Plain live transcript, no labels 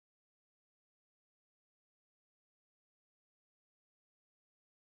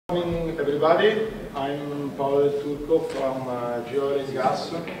Good morning, everybody. I'm Paolo Del Turco from Geoil and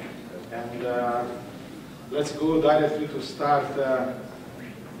Gas, and let's go directly to start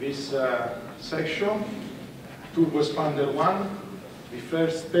this section. Turbo Expander 1. The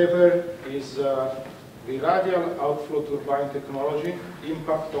first paper is the Radial Outflow Turbine Technology,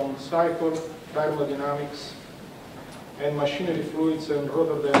 Impact on Cycle, Thermodynamics, and Machinery Fluids and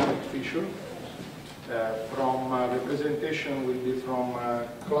Rotor Dynamic Feature. The presentation will be from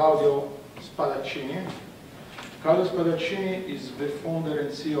Claudio Spadacini. Claudio Spadacini is the founder and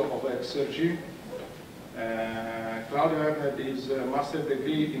CEO of Exergy. Claudio earned his master's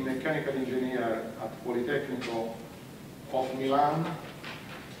degree in mechanical engineer at Politecnico of Milan,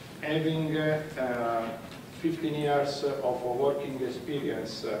 having 15 years of working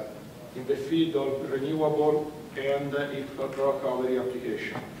experience in the field of renewable and heat recovery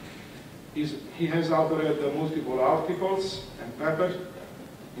application. He has authored multiple articles and papers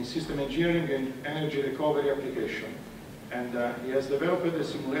in system engineering and energy recovery application, and he has developed a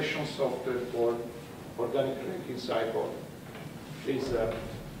simulation software for organic cranking cycle. Please.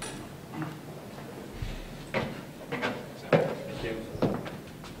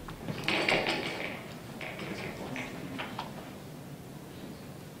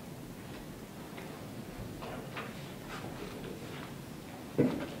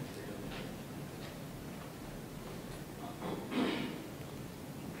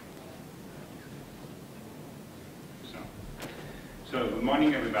 So, good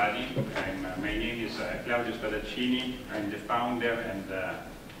morning, everybody. My name is Claudio Spadacini. I'm the founder and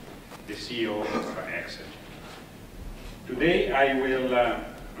the CEO of Exergy. Today, I will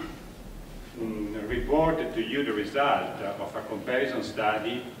report to you the result of a comparison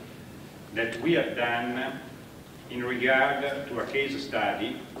study that we have done in regard to a case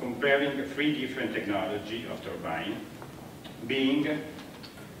study comparing 3 different technologies of turbine, being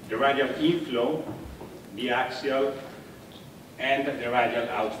the radial inflow, the axial, and the radial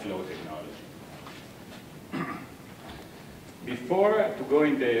outflow technology. Before to go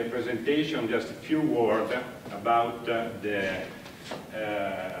in the presentation, just a few words about the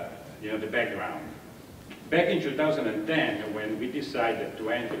background. Back in 2010, when we decided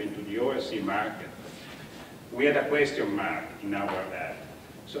to enter into the ORC market, we had a question mark in our head.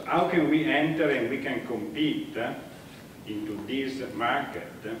 So how can we enter and we can compete into this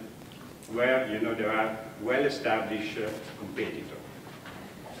market where there are well-established competitors?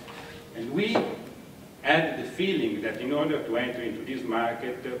 And we had the feeling that in order to enter into this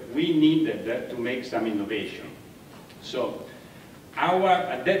market, we needed to make some innovation. So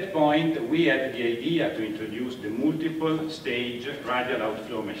at that point, we had the idea to introduce the multiple stage radial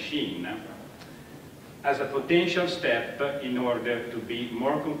outflow machine as a potential step in order to be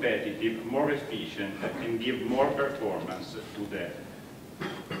more competitive, more efficient, and give more performance to the,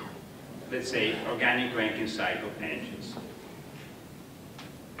 let's say, organic cranking cycle engines.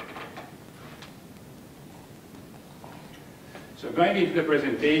 So going into the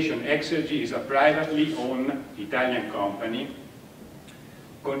presentation, Exergy is a privately owned Italian company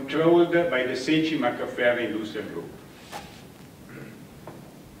controlled by the Secchi Maccaferri Industrial Group.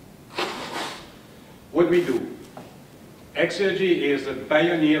 What we do? Exergy is a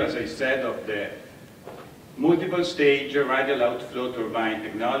pioneer, as I said, of the multiple stage radial outflow turbine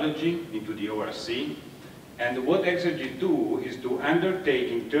technology into the ORC, and what Exergy do is to undertake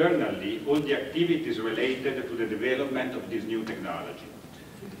internally all the activities related to the development of this new technology,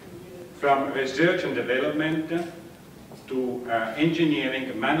 from research and development to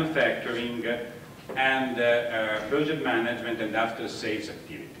engineering, manufacturing, and project management and after-sales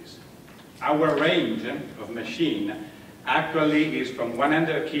activities. Our range of machine actually is from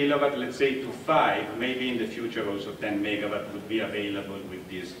 100 kilowatt, let's say, to 5, maybe in the future also 10 megawatt would be available with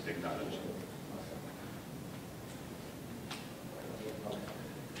this technology.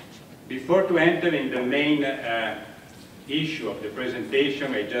 Before to enter in the main issue of the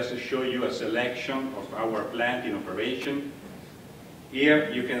presentation, I just show you a selection of our plant in operation.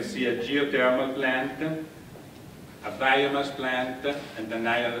 Here you can see a geothermal plant, a biomass plant, and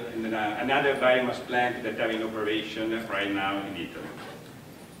another biomass plant that are in operation right now in Italy.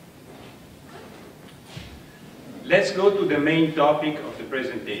 Let's go to the main topic of the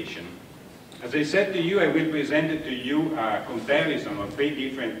presentation. As I said to you, I will present to you a comparison of 3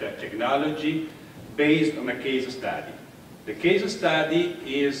 different technology based on a case study. The case study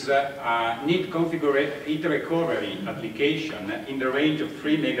is a heat recovery application in the range of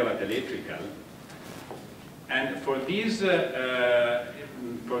 3 megawatt electrical. And for this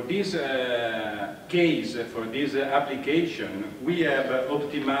application, we have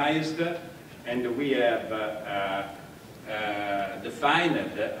optimized and we have defined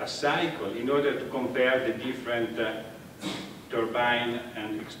a cycle in order to compare the different turbine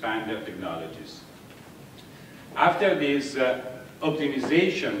and expander technologies. After this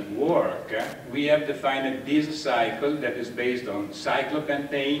optimization work, we have defined this cycle that is based on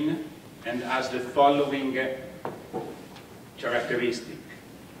cyclopentane and has the following characteristic.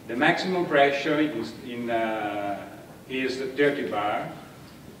 The maximum pressure is 30 bar.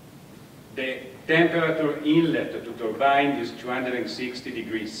 The temperature inlet to turbine is 260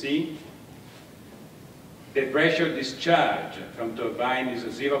 degrees C. The pressure discharge from turbine is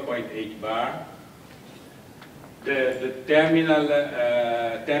 0.8 bar. The terminal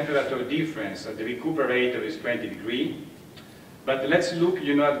temperature difference at the recuperator is 20 degrees. But let's look,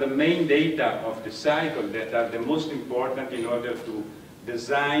 at the main data of the cycle that are the most important in order to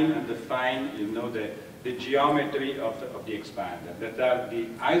design and define, the geometry of the expander, that are the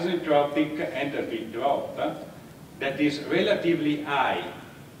isentropic enthalpy drop that is relatively high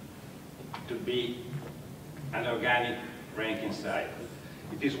to be an organic Rankine cycle.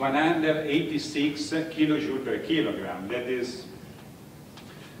 It is 186 kilojoules per kilogram. That is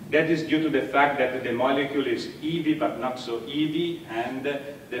due to the fact that the molecule is heavy but not so heavy, and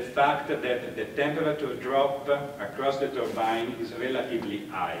the fact that the temperature drop across the turbine is relatively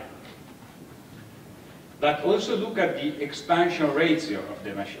high. But also look at the expansion ratio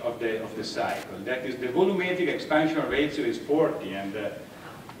of the cycle. That is, the volumetric expansion ratio is 40, and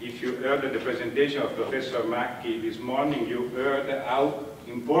if you heard the presentation of Professor Macchi this morning, you heard how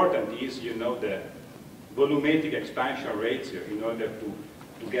important is, the volumetric expansion ratio in order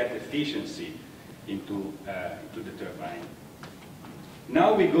to get efficiency into the turbine.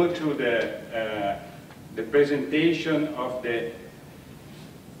 Now we go to the presentation of the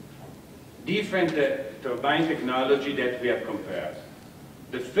different turbine technology that we have compared.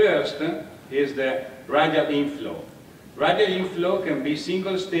 The first is the radial inflow. Radial inflow can be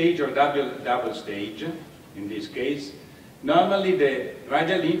single stage or double stage in this case. Normally the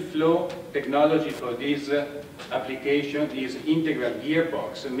radial inflow technology for this application is integral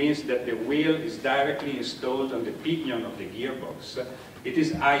gearbox. It means that the wheel is directly installed on the pinion of the gearbox. It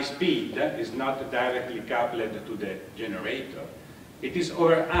is high speed, is not directly coupled to the generator. It is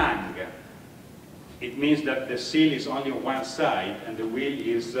overhang. It means that the seal is only on one side and the wheel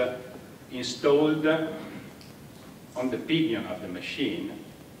is installed on the pinion of the machine,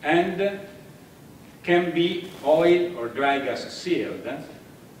 and can be oil or dry gas sealed,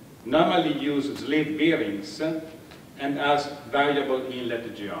 normally use slave bearings, and has variable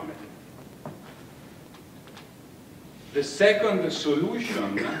inlet geometry. The second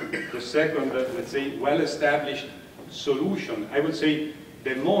solution, let's say, well-established solution, I would say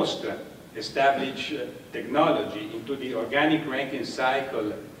the most established technology into the organic Rankine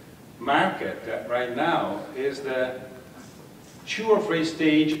cycle market right now is the two or three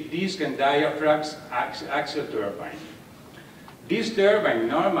stage disc and diaphragm axial turbine. This turbine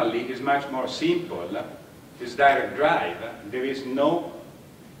normally is much more simple. It's direct drive. There is no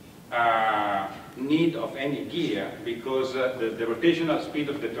need of any gear because the rotational speed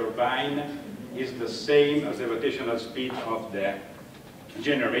of the turbine is the same as the rotational speed of the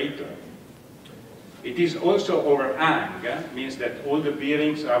generator. It is also overhang, means that all the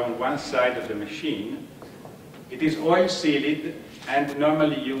bearings are on one side of the machine. It is oil sealed and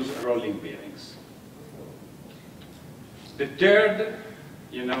normally use rolling bearings. The third,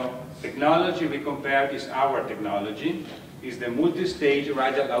 technology we compared is our technology, is the multi-stage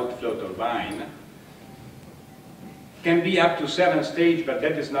radial outflow turbine. Can be up to 7 stages, but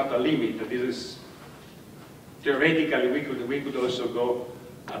that is not a limit. This is theoretically we could also go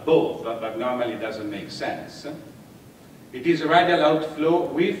above, but normally it doesn't make sense. It is a radial outflow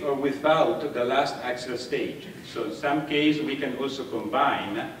with or without the last axial stage. So in some cases we can also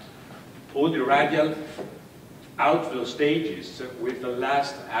combine all the radial outflow stages with the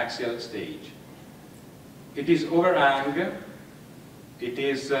last axial stage. It is overhang, it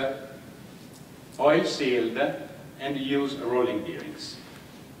is oil sealed, and use rolling bearings.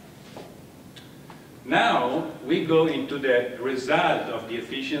 Now we go into the result of the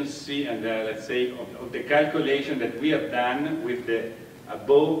efficiency and let's say of the calculation that we have done with the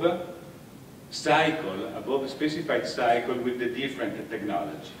above specified cycle with the different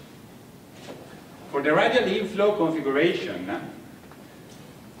technology. For the radial inflow configuration,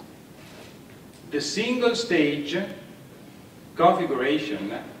 the single stage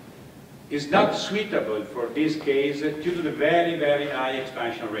configuration is not suitable for this case due to the very, very high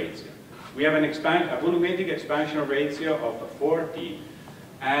expansion ratio. We have a volumetric expansion ratio of 40,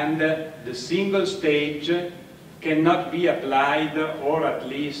 and the single stage cannot be applied, or at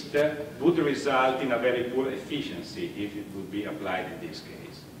least would result in a very poor efficiency if it would be applied in this case.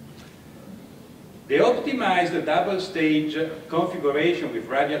 The optimized double-stage configuration with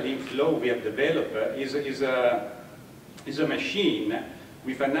radial inflow we have developed is a machine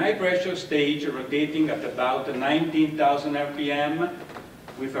with an high-pressure stage rotating at about 19,000 RPM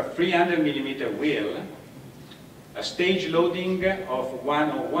with a 300 mm wheel, a stage loading of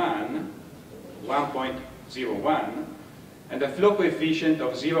 101, and a flow coefficient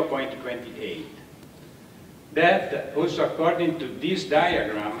of 0.28. That, also according to this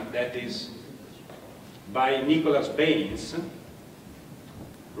diagram that is by Nicholas Baines,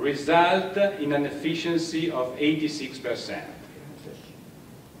 result in an efficiency of 86%.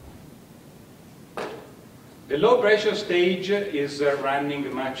 The low pressure stage is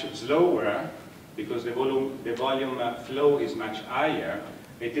running much slower because the volume flow is much higher.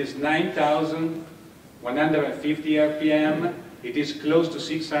 It is 9,150 RPM. It is close to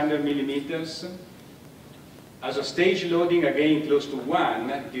 600 millimeters. As a stage loading, again close to 1,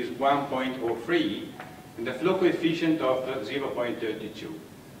 it is 1.03, and the flow coefficient of 0.32,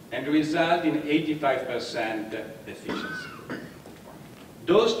 and result in 85% efficiency.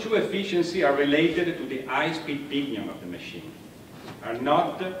 Those two efficiencies are related to the high-speed pinion of the machine, are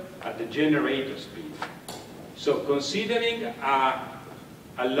not at the generator speed. So considering a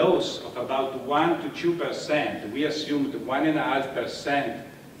loss of about 1 to 2%, we assumed 1.5%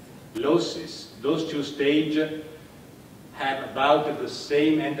 losses. Those two stages have about the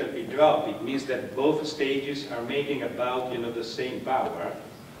same enthalpy drop. It means that both stages are making about the same power.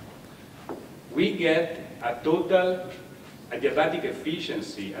 We get a total adiabatic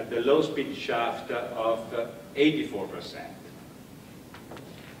efficiency at the low-speed shaft of 84%.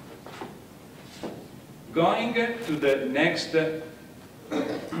 Going to the next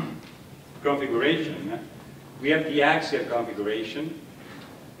configuration, we have the axial configuration.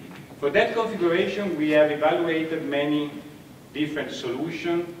 For that configuration, we have evaluated many different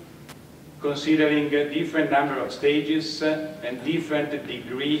solutions, considering a different number of stages and different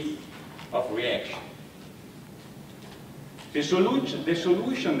degree of reaction. The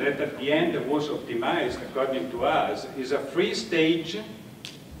solution that at the end was optimized, according to us, is a three-stage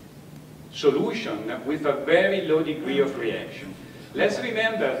solution with a very low degree of reaction. Let's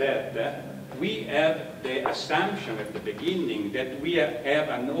remember that we have the assumption at the beginning that we have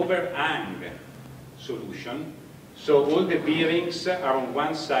an overhang solution, so all the bearings are on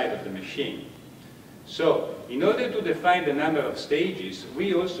one side of the machine. So, in order to define the number of stages,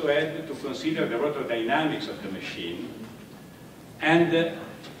 we also had to consider the rotor dynamics of the machine. And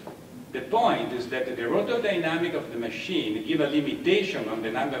the point is that the rotor dynamic of the machine gives a limitation on the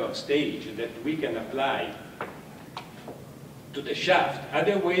number of stages that we can apply to the shaft.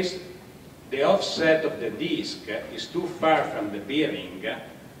 Otherwise, the offset of the disc is too far from the bearing,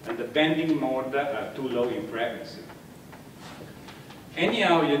 and the bending mode are too low in frequency.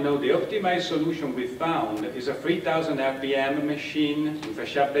 Anyhow, the optimized solution we found is a 3,000 RPM machine with a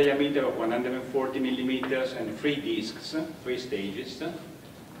shaft diameter of 140 millimeters and 3 discs, 3 stages,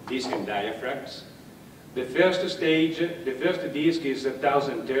 disc and diaphragms. The first disc is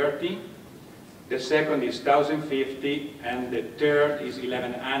 1,030, the second is 1,050, and the third is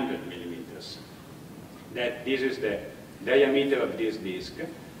 1,100 millimeters. This is the diameter of this disc.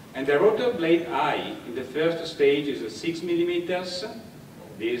 And the rotor blade eye in the first stage is 6 millimeters,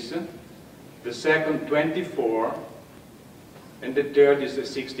 this, the second 24, and the third is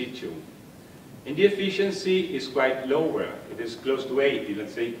 62. And the efficiency is quite lower. It is close to 80,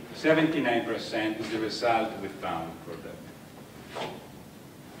 let's say 79% is the result we found for that.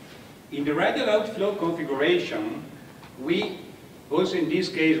 In the radial outflow configuration, also in this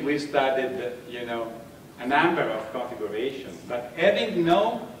case, we studied, a number of configurations, but having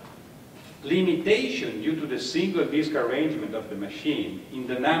no limitation due to the single disc arrangement of the machine in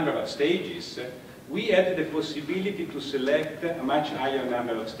the number of stages, we had the possibility to select a much higher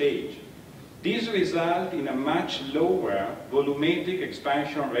number of stages. This results in a much lower volumetric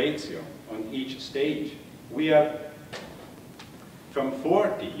expansion ratio on each stage. We are from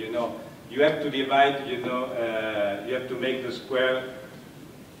 40, you have to divide, you have to make the square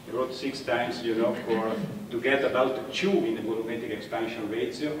root 6 times, to get about 2 in the volumetric expansion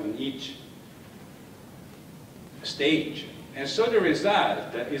ratio on each stage. And so the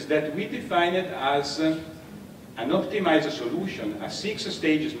result is that we define it as an optimized solution, a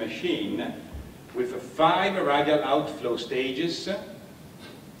 6-stage machine with 5 radial outflow stages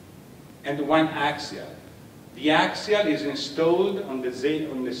and 1 axial. The axial is installed on the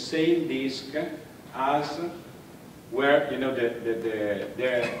same disc as where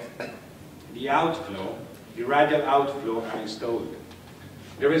the outflow the radial outflow are installed.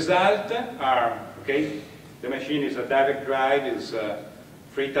 The result are, okay, the machine is a direct drive, is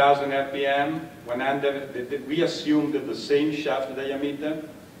 3000 RPM, we assumed the same shaft diameter,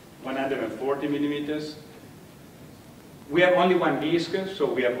 140 millimeters. We have only one disc,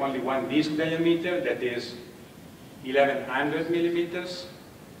 so we have only one disc diameter, that is 1100 millimeters.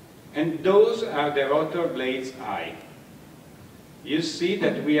 And those are the rotor blades I. You see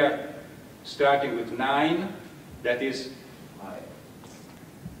that we are starting with 9, that is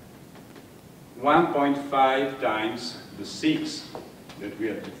 1.5 times the 6 that we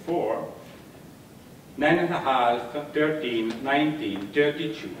had before, 9.5, 13, 19,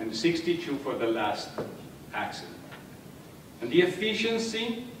 32, and 62 for the last axle. And the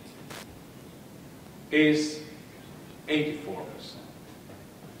efficiency is 84%.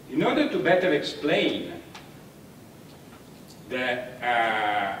 In order to better explain the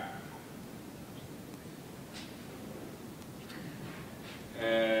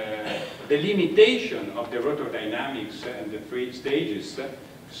limitation of the rotor dynamics and the 3 stages,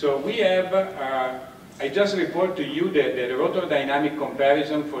 so we have, I just report to you the rotor dynamic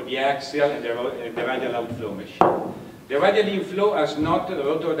comparison for the axial and the radial outflow machine. The radial inflow has not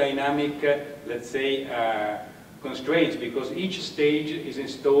rotor dynamic, let's say, constraints, because each stage is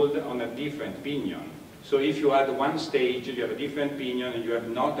installed on a different pinion. So if you add one stage, you have a different pinion and you have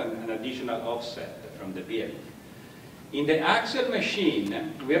not an additional offset from the bearing. In the axial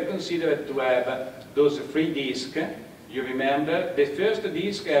machine, we have considered to have those 3 discs. You remember, the first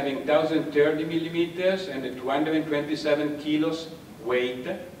disc having 1030 millimeters and 227 kilos weight,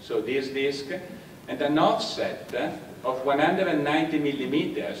 so this disc, and an offset of 190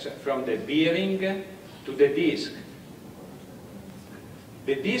 millimeters from the bearing to the disc.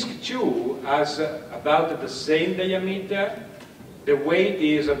 The disc 2 has about the same diameter. The weight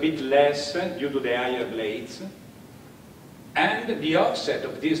is a bit less due to the higher blades. And the offset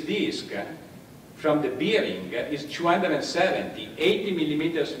of this disc from the bearing is 270, 80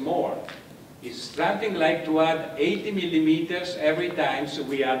 millimeters more. It's something like to add 80 millimeters every time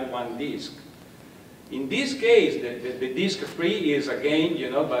we add one disc. In this case, the disc 3 is again, you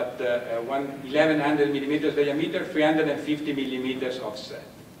know, but 1100 millimeters diameter, 350 millimeters offset.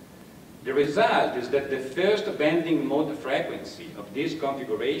 The result is that the first bending mode frequency of this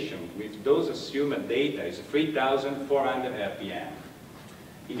configuration with those assumed data is 3400 RPM.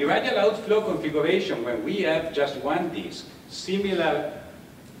 In the radial outflow configuration, when we have just one disc, similar,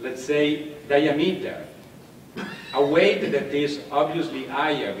 let's say, diameter, a weight that is obviously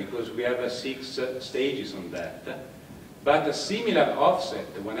higher because we have 6 stages on that, but a similar offset,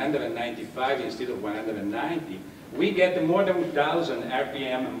 195 instead of 190, we get more than 1000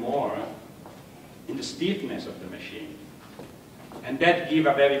 RPM more in the stiffness of the machine. And that gives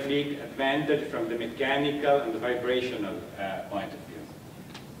a very big advantage from the mechanical and the vibrational point of view.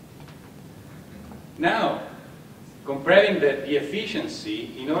 Now, comparing the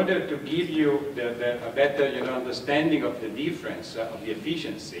efficiency, in order to give you a better understanding of the difference of the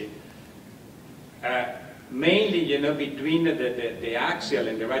efficiency, mainly between the axial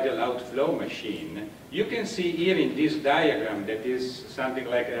and the radial outflow machine, you can see here in this diagram that is something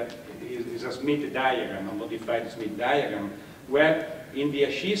like a Smith diagram, a modified Smith diagram, where in the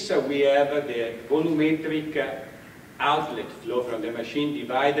Ashissa we have the volumetric outlet flow from the machine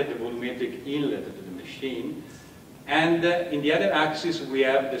divided the volumetric inlet to the machine. And in the other axis, we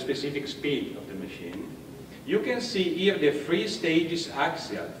have the specific speed of the machine. You can see here the 3 stages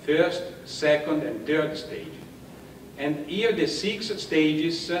axial, first, second, and third stage. And here the 6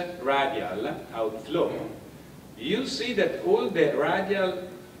 stages radial outflow. You see that all the radial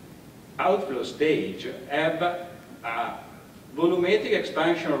outflow stage have a volumetric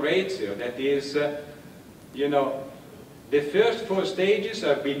expansion ratio that is, the first 4 stages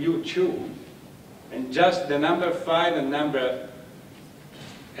are below 2. And just the number 5 and number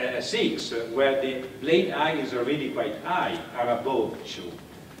 6, where the blade eye is already quite high, are above 2.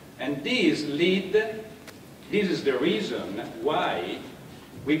 And this is the reason why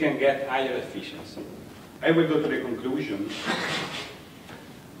we can get higher efficiency. I will go to the conclusion.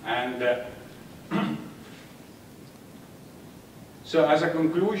 And so as a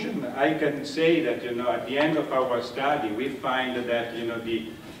conclusion, I can say that at the end of our study, we find that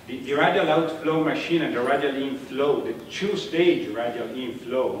the radial outflow machine and the radial inflow, the 2-stage radial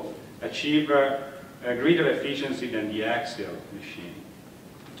inflow, achieve a greater efficiency than the axial machine.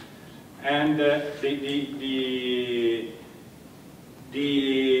 And the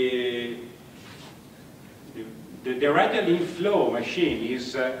radial inflow machine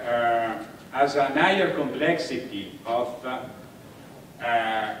has a higher complexity of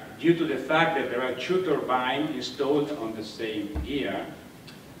due to the fact that there are two turbines installed on the same gear.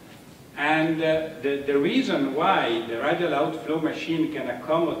 And the reason why the radial outflow machine can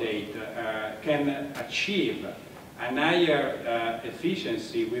accommodate, can achieve a higher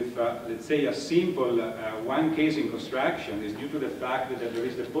efficiency with, let's say, a simple one casing construction is due to the fact that there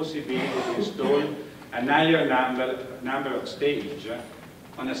is the possibility to install a higher number of stages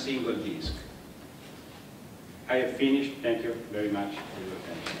on a single disc. I have finished. Thank you very much for your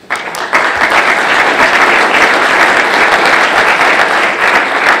attention.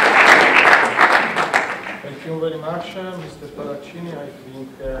 Thank you very much, Mr. Spadacini. I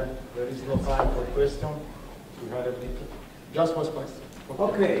think there is no time for questions. We had a bit. Just one question.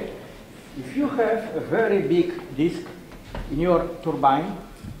 Okay. If you have a very big disc in your turbine,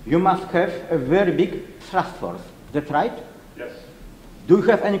 you must have a very big thrust force. Is that right? Yes. Do you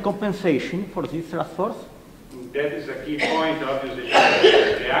have any compensation for this thrust force? That is a key point, obviously.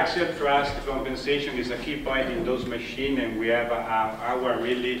 The axial thrust compensation is a key point in those machines, and we have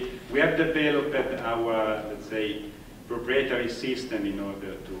we have developed our, let's say, proprietary system in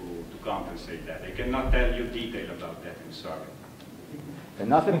order to compensate that. I cannot tell you detail about that, I'm sorry.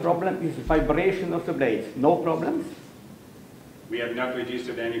 Another problem is vibration of the blades. No problems? We have not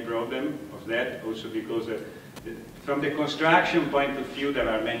registered any problem of that, also because from the construction point of view, there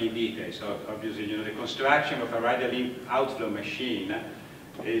are many details. So obviously, the construction of a radial outflow machine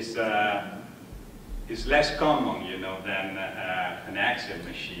is less common, than an axial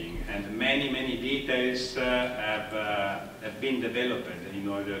machine, and many details have been developed in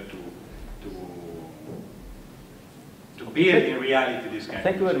order to build in reality this kind of machine.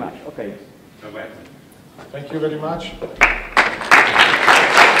 Thank you very much. Okay. You're welcome. Thank you very much.